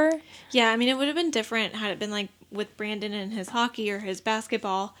before. Yeah, I mean, it would have been different had it been, like, with Brandon and his hockey or his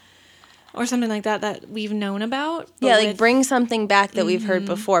basketball or something like that we've known about. Yeah, like bring something back that we've heard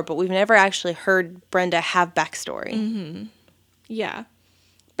before, but we've never actually heard Brenda have backstory. Mm-hmm. Yeah.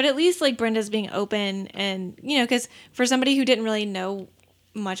 But at least, like, Brenda's being open and, you know, because for somebody who didn't really know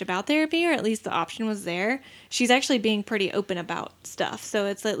much about therapy, or at least the option was there, she's actually being pretty open about stuff. So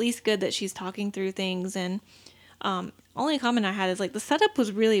it's at least good that she's talking through things. And only comment I had is, like, the setup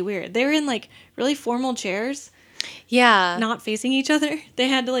was really weird. They were in, like, really formal chairs. Yeah. Not facing each other. They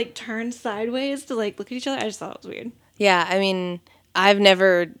had to, like, turn sideways to, like, look at each other. I just thought it was weird. Yeah, I mean, I've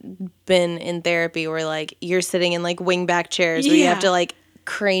never been in therapy where, like, you're sitting in, like, wingback chairs where you have to, like,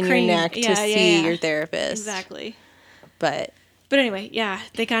 crane your neck to see your therapist. Exactly. But anyway, yeah,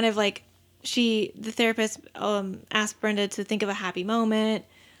 they kind of, like, the therapist asked Brenda to think of a happy moment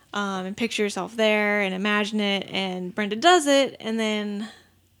and picture yourself there and imagine it, and Brenda does it, and then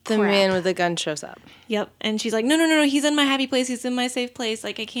the man with the gun shows up. Yep, and she's like, no, he's in my happy place, he's in my safe place,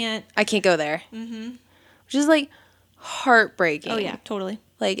 like, I can't go there. Mm-hmm. Which is, like, heartbreaking. Oh, yeah, totally.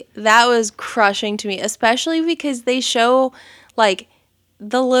 Like, that was crushing to me, especially because they show, like,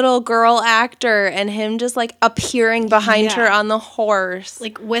 the little girl actor and him just, like, appearing behind her on the horse.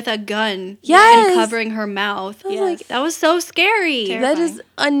 Like, with a gun. Yes. And covering her mouth. Yes. Like, that was so scary. Terrifying. That is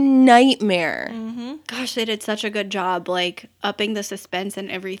a nightmare. Mm-hmm. Gosh, they did such a good job, like, upping the suspense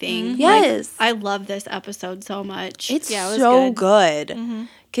and everything. Mm-hmm. Yes. Like, I love this episode so much. It's it was so good.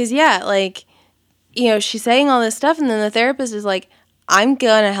 Because, like, you know, she's saying all this stuff, and then the therapist is like, I'm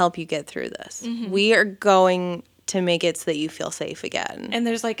going to help you get through this. We are going to make it so that you feel safe again. And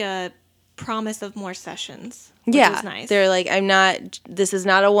there's, like, a promise of more sessions, which is nice. They're like, this is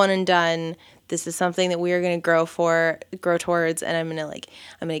not a one and done. This is something that we are going to grow towards, and I'm going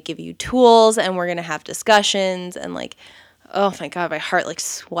to give you tools, and we're going to have discussions, and, like, oh my God, my heart, like,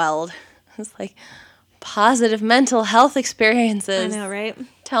 swelled. It's like, positive mental health experiences. I know, right?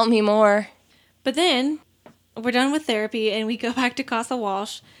 Tell me more. But then we're done with therapy and we go back to Casa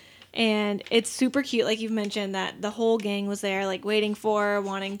Walsh, and it's super cute, like you've mentioned, that the whole gang was there, like, waiting for her,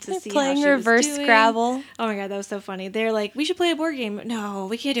 wanting to see playing how she reverse was doing. Scrabble. Oh my God, that was so funny. They're like, we should play a board game. No,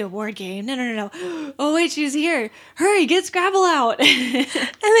 we can't do a board game. No. Oh wait, she's here. Hurry, get Scrabble out. And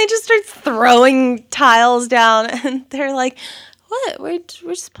they just start throwing tiles down, and they're like, what? We're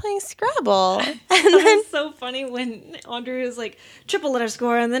just playing Scrabble. And then It's so funny when Andrea is like, triple letter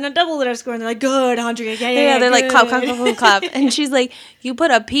score and then a double letter score, and they're like, good, Andrea, yeah, they're like, good. clap, clap, clap, clap, clap. And she's like, you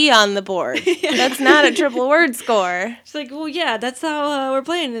put a P on the board. That's not a triple word score. She's like, well, yeah, that's how we're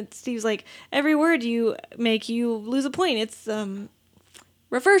playing. And Steve's like, every word you make, you lose a point. It's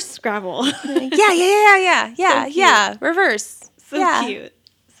reverse Scrabble. Yeah. Reverse. Cute.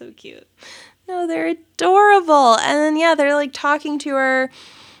 So cute. No, they're adorable. And then, they're, like, talking to her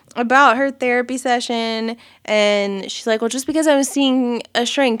about her therapy session. And she's like, well, just because I'm seeing a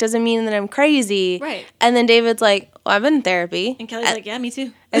shrink doesn't mean that I'm crazy. Right. And then David's like, well, I've been in therapy. And Kelly's like, yeah, me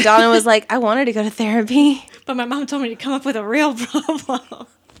too. And Donna was like, I wanted to go to therapy. But my mom told me to come up with a real problem.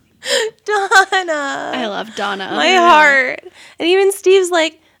 Donna. I love Donna. My heart. And even Steve's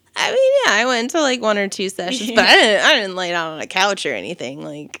like, I mean, I went to, like, 1 or 2 sessions, but I didn't lay down on a couch or anything.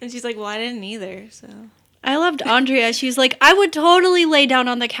 Like, And she's like, well, I didn't either, so. I loved Andrea. She's like, I would totally lay down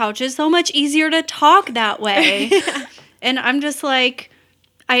on the couch. It's so much easier to talk that way. And I'm just like,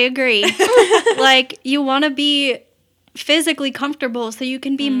 I agree. Like, you want to be physically comfortable so you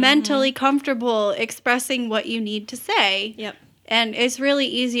can be mentally comfortable expressing what you need to say. Yep. And it's really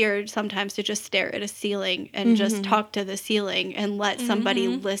easier sometimes to just stare at a ceiling and just talk to the ceiling and let somebody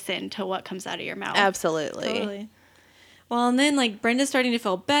listen to what comes out of your mouth. Absolutely. Totally. Well, and then, like, Brenda's starting to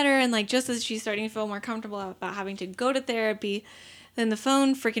feel better, and, like, just as she's starting to feel more comfortable about having to go to therapy, then the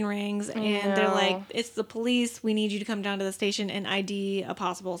phone freaking rings, and they're like, it's the police. We need you to come down to the station and ID a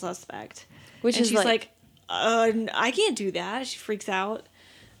possible suspect. Which and is she's like, I can't do that. She freaks out,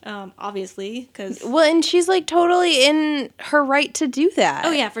 obviously, because... Well, and she's, like, totally in her right to do that.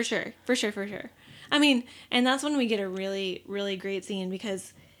 Oh, yeah, for sure. For sure. I mean, and that's when we get a really, really great scene,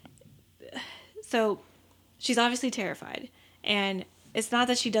 because... So... She's obviously terrified, and it's not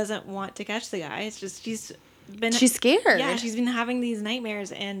that she doesn't want to catch the guy. It's just she's scared. Yeah, she's been having these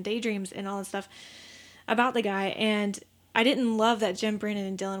nightmares and daydreams and all this stuff about the guy. And I didn't love that Jen, Brandon,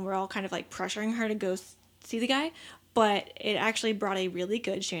 and Dylan were all kind of like pressuring her to go see the guy, but it actually brought a really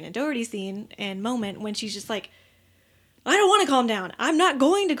good Shannon Doherty scene and moment when she's just like, I don't want to calm down. I'm not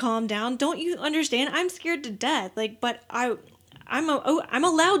going to calm down. Don't you understand? I'm scared to death. Like, but I'm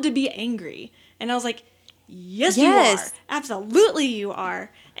allowed to be angry. And I was like, Yes, you are. Absolutely, you are.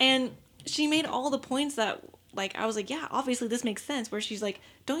 And she made all the points that, like, I was like, yeah, obviously this makes sense. Where she's like,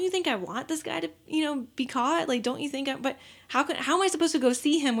 don't you think I want this guy to, be caught? Like, don't you think but how am I supposed to go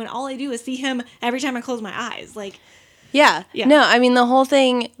see him when all I do is see him every time I close my eyes? Like, Yeah. No, I mean, the whole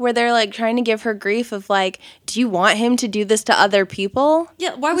thing where they're, like, trying to give her grief of, like, do you want him to do this to other people?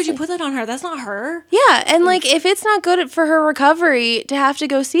 Yeah, why would you put that on her? That's not her. Yeah, and, like, if it's not good for her recovery to have to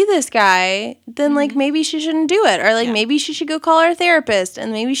go see this guy, then, like, maybe she shouldn't do it. Or, like, maybe she should go call her therapist,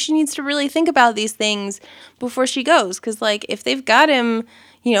 and maybe she needs to really think about these things before she goes. Because, like, if they've got him,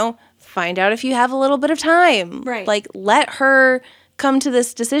 find out if you have a little bit of time. Right. Like, let her come to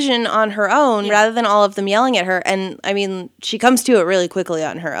this decision on her own rather than all of them yelling at her. And I mean, she comes to it really quickly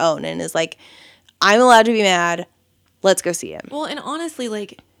on her own and is like, I'm allowed to be mad. Let's go see him. Well, and honestly,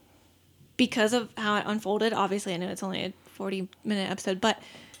 like, because of how it unfolded, obviously I know it's only a 40-minute episode, but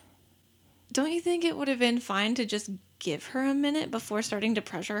don't you think it would have been fine to just give her a minute before starting to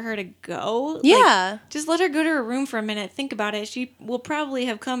pressure her to go? Yeah. Like, just let her go to her room for a minute, think about it. She will probably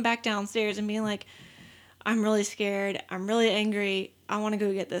have come back downstairs and be like, I'm really scared. I'm really angry. I want to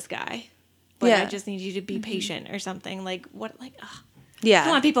go get this guy. But I just need you to be patient or something. Like, what? Like, ugh. Yeah.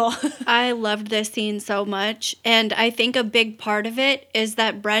 Come on, people. I loved this scene so much. And I think a big part of it is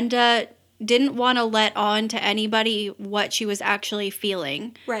that Brenda didn't want to let on to anybody what she was actually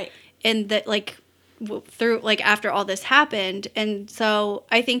feeling. Right. And that, like, through, like, after all this happened. And so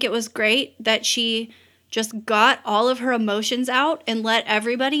I think it was great that she just got all of her emotions out and let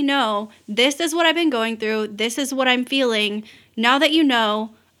everybody know, this is what I've been going through. This is what I'm feeling. Now that you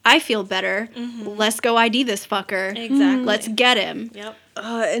know, I feel better. Let's go ID this fucker. Exactly. Let's get him. Yep.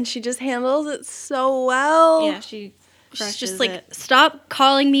 And she just handles it so well. Yeah, she's just like, stop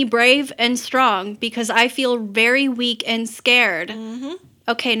calling me brave and strong because I feel very weak and scared.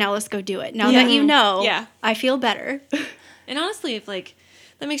 Okay, now let's go do it. Now that you know, I feel better. And honestly, if, like,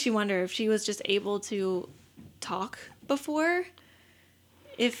 that makes you wonder if she was just able to talk before,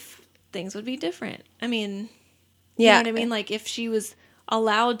 if things would be different. I mean, you know what I mean? Like, if she was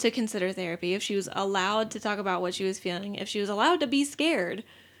allowed to consider therapy, if she was allowed to talk about what she was feeling, if she was allowed to be scared.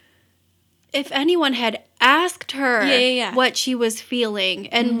 If anyone had asked her what she was feeling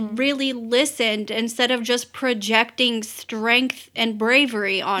and really listened instead of just projecting strength and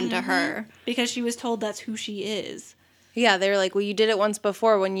bravery onto her. Because she was told that's who she is. Yeah, they were like, well, you did it once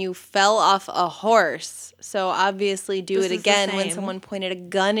before when you fell off a horse. So obviously do it again when someone pointed a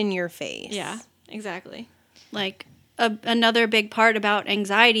gun in your face. Yeah, exactly. Like, another big part about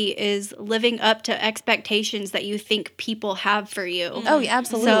anxiety is living up to expectations that you think people have for you. Oh, yeah,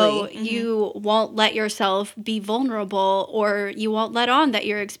 absolutely. So you won't let yourself be vulnerable, or you won't let on that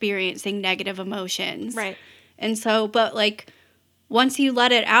you're experiencing negative emotions. Right. And so, but, like, once you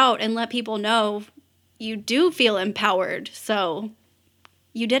let it out and let people know, you do feel empowered. So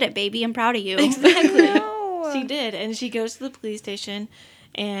you did it, baby. I'm proud of you. Exactly. She did. And she goes to the police station,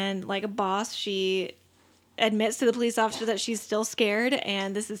 and like a boss, she admits to the police officer that she's still scared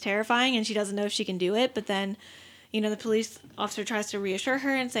and this is terrifying and she doesn't know if she can do it. But then, the police officer tries to reassure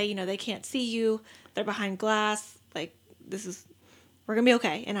her and say, they can't see you. They're behind glass. Like, we're going to be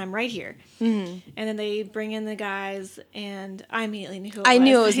okay. And I'm right here. Mm-hmm. And then they bring in the guys, and I immediately knew who it was. I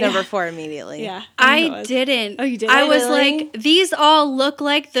knew it was number 4 immediately. Yeah. I didn't. Oh, you didn't? I was like, these all look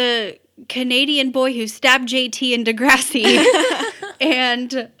like the Canadian boy who stabbed JT in Degrassi.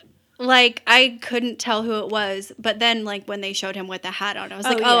 And, like, I couldn't tell who it was. But then, like, when they showed him with the hat on, I was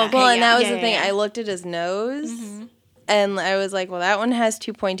like, well, okay, and that was the thing. I looked at his nose, And I was like, well, that one has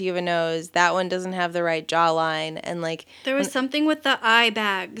too pointy of a nose. That one doesn't have the right jawline. And like, There was something with the eye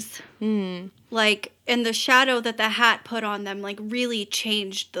bags. Like, and the shadow that the hat put on them, like, really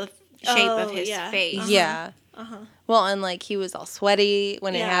changed the shape of his face. yeah. Well, and like he was all sweaty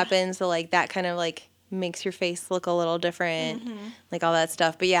when it Yeah. happened. So like that kind of like makes your face look a little different, like all that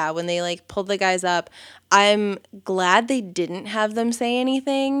stuff. But yeah, when they like pulled the guys up, I'm glad they didn't have them say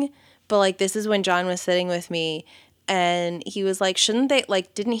anything. But like this is when John was sitting with me. And he was like, shouldn't they,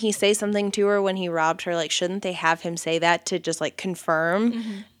 like, didn't he say something to her when he robbed her? Like, shouldn't they have him say that to just, like, confirm?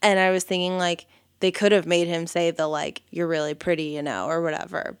 And I was thinking, like, they could have made him say the, like, you're really pretty, you know, or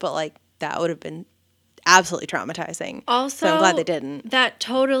whatever. But, like, that would have been absolutely traumatizing. Also, so I'm glad they didn't. That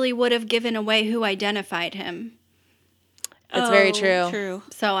totally would have given away who identified him. It's very true. True.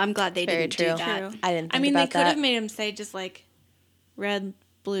 So I'm glad they Very didn't true. do that. True. I didn't think I mean, about they could that. have made him say just like red,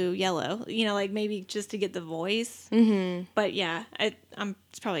 blue, yellow. You know, like maybe just to get the voice. Mm-hmm. But yeah,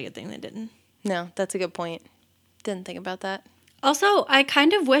 it's probably a good thing they didn't. No, that's a good point. Didn't think about that. Also, I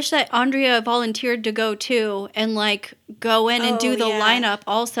kind of wish that Andrea volunteered to go too and like go in and do the lineup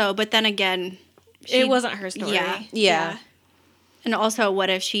also. But then again, It wasn't her story. Yeah. And also,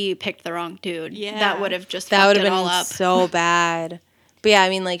 what if she picked the wrong dude? Yeah. That would have just That would fucked have it all been up. so bad. But yeah, I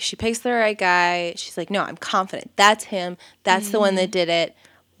mean, like, she picks the right guy. She's like, no, I'm confident. That's him. That's the one that did it.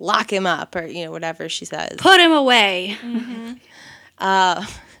 Lock him up, or, you know, whatever she says. Put him away. I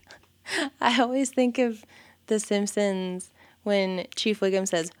always think of The Simpsons when Chief Wiggum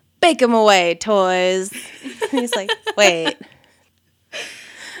says, bake him away, toys. He's like, wait.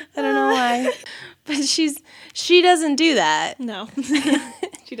 I don't know why. But she doesn't do that. No,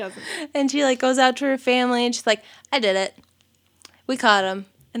 she doesn't. And she, like, goes out to her family, and she's like, I did it. We caught him.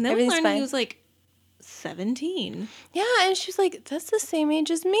 And then we Everything's learned fine. he was like 17. Yeah, and she's like, that's the same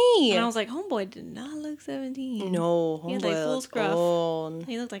age as me. And I was like, homeboy did not look 17. no, He had like homeboy full looks scruff. old.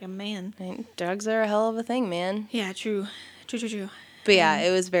 He looked like a man. Drugs are a hell of a thing, man. Yeah, true. True. But yeah,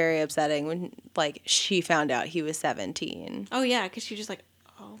 it was very upsetting when, like, she found out he was 17. Oh, yeah, because she was just like,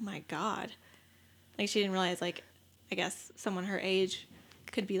 oh my God. Like, she didn't realize, like, I guess someone her age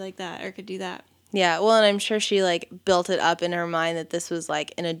could be like that or could do that. Yeah, well, and I'm sure she, like, built it up in her mind that this was,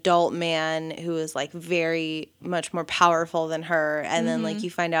 like, an adult man who was, like, very much more powerful than her. And then, like, you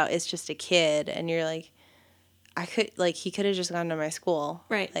find out it's just a kid, and you're like, he could have just gone to my school.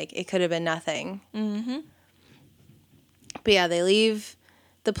 Right. Like, it could have been nothing. Mm-hmm. But yeah, they leave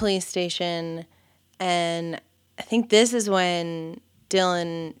the police station, and I think this is when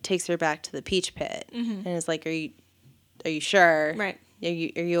Dylan takes her back to the Peach Pit and is like, are you sure? Right. Are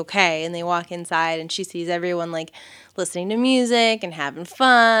you okay? And they walk inside, and she sees everyone, like, listening to music and having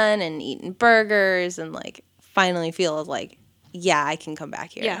fun and eating burgers, and, like, finally feels like, yeah, I can come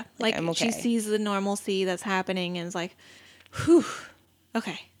back here. Yeah, like I'm okay. she sees the normalcy that's happening and is like, whew,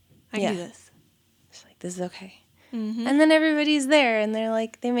 okay, I can do this. She's like, this is okay. Mm-hmm. And then everybody's there, and they're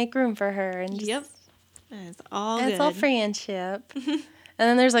like, they make room for her. And just, Yep. And it's all and good. it's all friendship. And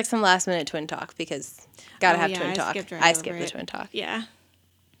then there's, like, some last minute twin talk because gotta have twin talk. I skipped the twin talk. Yeah.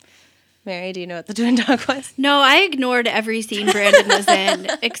 Mary, do you know what the twin talk was? No, I ignored every scene Brandon was in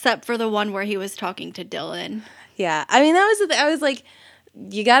except for the one where he was talking to Dylan. Yeah. I mean, that was the thing. I was like,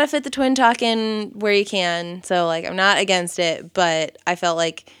 you gotta fit the twin talk in where you can. So, like, I'm not against it, but I felt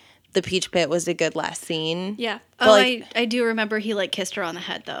like the Peach Pit was a good last scene. Yeah. But, Oh, like, I do remember he like kissed her on the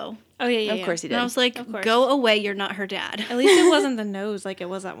head though. Oh, yeah. of course he did. And I was like, Of course. go away, you're not her dad. At least it wasn't the nose like it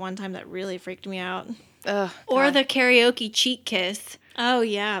was that one time that really freaked me out. Ugh, Or God. the karaoke cheek kiss. Oh,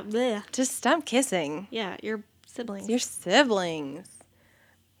 yeah. Blech. Just stop kissing. Yeah, your siblings. Your siblings.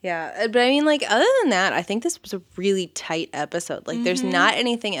 Yeah, but I mean, like, other than that, I think this was a really tight episode. Like, there's not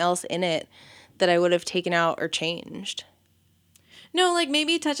anything else in it that I would have taken out or changed. No, like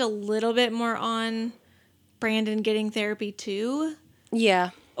maybe touch a little bit more on Brandon getting therapy too. Yeah.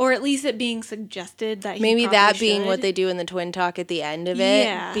 Or at least it being suggested that he Maybe probably that being should. what they do in the twin talk at the end of it.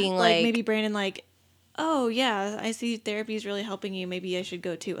 Yeah. Being like maybe Brandon like, oh yeah, I see therapy is really helping you. Maybe I should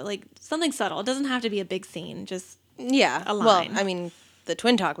go too. Like something subtle. It doesn't have to be a big scene. Just yeah. a Well, line. I mean, the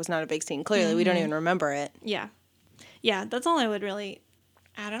twin talk was not a big scene. Clearly, we don't even remember it. yeah. Yeah, that's all I would really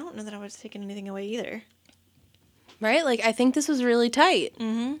add. I don't know that I would have taken anything away either. Right? Like, I think this was really tight.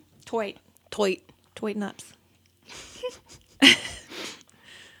 Toit nuts.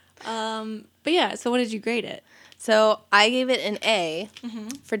 But yeah, so what did you grade it? So I gave it an A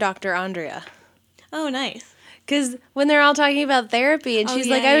for Dr. Andrea. Oh, nice. Because when they're all talking about therapy, and Oh, she's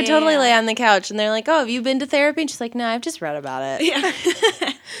yeah, like, I would yeah, totally yeah. lay on the couch. And they're like, oh, have you been to therapy? And she's like, no, I've just read about it. Yeah.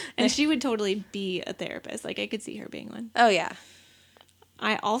 And she would totally be a therapist. Like, I could see her being one. Oh, yeah.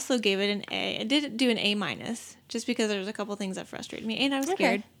 I also gave it an A. I did do an A- just because there's a couple things that frustrated me, and I was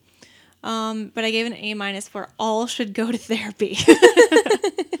scared. But I gave it an A- for all should go to therapy.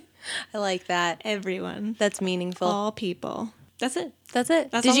 I like that. Everyone. That's meaningful. All people. That's it. That's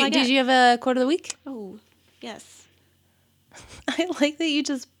it. That's did all you I did got. you have a quote of the week? Oh, yes. I like that you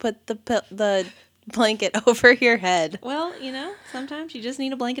just put the blanket over your head. Well, sometimes you just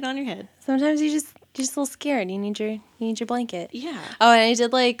need a blanket on your head. Sometimes you're just a little scared. You need your blanket. Yeah. Oh, and I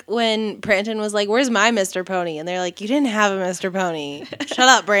did like when Brandon was like, "Where's my Mr. Pony?" And they're like, "You didn't have a Mr. Pony. Shut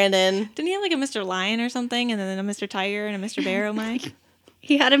up, Brandon." Didn't he have like a Mr. Lion or something, and then a Mr. Tiger and a Mr. Bear? Oh my.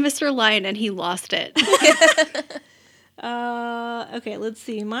 He had a Mr. Lion and he lost it. Okay, let's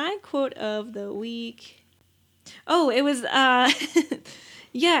see. My quote of the week. Oh, it was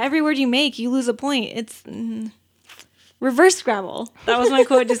yeah, every word you make, you lose a point. It's reverse Scrabble. That was my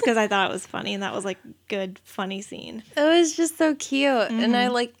quote just because I thought it was funny, and that was like good, funny scene. It was just so cute. And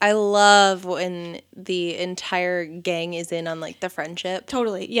I love when the entire gang is in on like the friendship.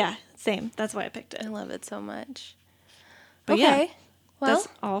 Totally. Yeah, same. That's why I picked I it. love it so much. But okay. yeah, Well, that's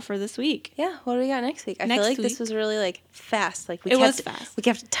all for this week. yeah, what do we got next week? I Next feel like week- this was really like fast. Like It was fast. We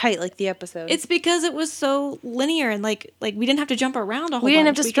kept it tight like the episode. It's because it was so linear and like we didn't have to jump around a whole we didn't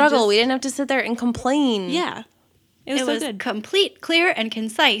have bunch. to We could struggle. just- We didn't have to sit there and complain. Yeah. It was It so was good. complete, clear, and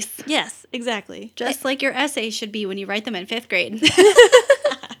concise. Yes, exactly. Just like your essays should be when you write them in 5th grade.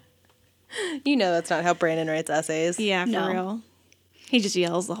 You know that's not how Brandon writes essays. Yeah, for No. real. He just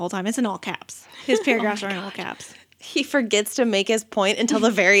yells the whole time. It's in all caps. His paragraphs are in all caps. He forgets to make his point until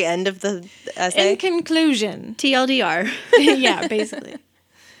the very end of the essay. In conclusion. TLDR. Yeah, basically.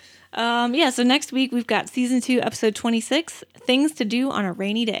 So next week we've got season 2, episode 26, Things to Do on a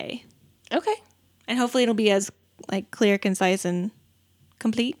Rainy Day. Okay. And hopefully it'll be as like clear, concise, and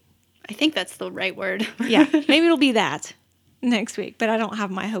complete. I think that's the right word. Yeah, maybe it'll be that next week, but I don't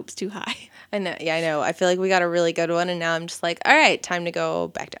have my hopes too high. I know. Yeah, I know. I feel like we got a really good one, and now I'm just like, all right, time to go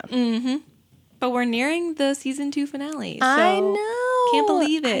back down. But we're nearing the season 2 finale. So I know. Can't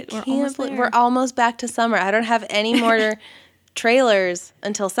believe it. I We're can't almost believe- there. We're almost back to summer. I don't have any more trailers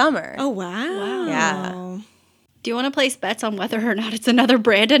until summer. Oh, wow. Yeah. Do you want to place bets on whether or not it's another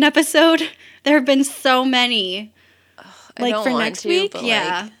Brandon episode? There have been so many. I like don't for want next to, week? but,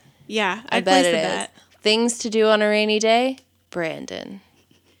 Yeah. like, Yeah, I I'd bet place it the is. bet. Things to do on a rainy day, Brandon.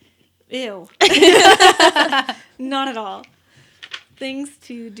 Ew. Not at all. Things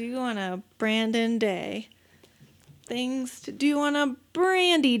to do on a Brandon day. Things to do on a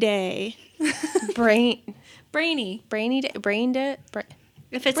Brandy day. Brainy Brainy. day. Brain day.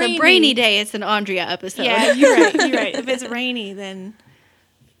 If it's Brainy. a brainy day, it's an Andrea episode. Yeah, you're right. You're right. If it's rainy, then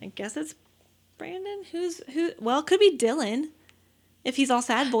I guess it's Brandon. Who? Well, it could be Dylan. If he's all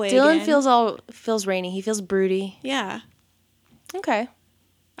sad boy Dylan again. feels rainy. He feels broody. Yeah. Okay.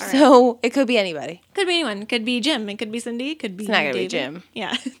 All right. So it could be anybody. Could be anyone. Could be Jim. It could be Cindy. It could be It's not gonna be David. Jim.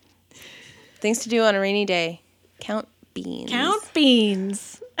 Yeah. Things to do on a rainy day. Count beans. Count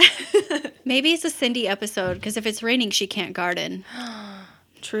beans. Maybe it's a Cindy episode because if it's raining, she can't garden.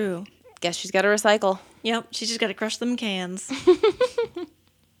 True. Guess she's got to recycle. Yep. She's just got to crush them cans.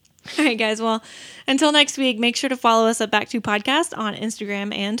 All right, guys. Well, until next week, make sure to follow us at Back2 Podcast on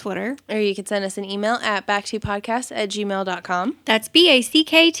Instagram and Twitter. Or you can send us an email at backtopodcast@gmail.com. That's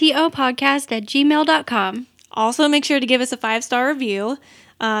BACKTO podcast at gmail.com. Also, make sure to give us a 5-star review,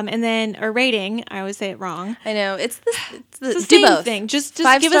 and then a rating. I always say it wrong. I know. It's the It's the do same both. thing. Just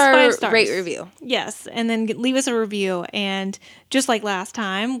 5 give us star 5 stars. rate review. Yes, and then leave us a review. And just like last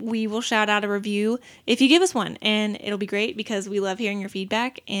time, we will shout out a review if you give us one, and it'll be great because we love hearing your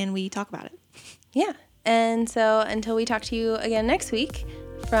feedback and we talk about it. Yeah. And so until we talk to you again next week,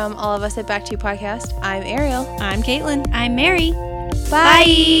 from all of us at Back to Podcast, I'm Ariel. I'm Caitlin. I'm Mary.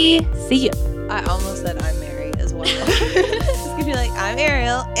 Bye. See ya. I almost said I'm Mary as well. It's going to be like, I'm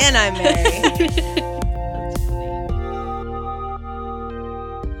Ariel and I'm Mary.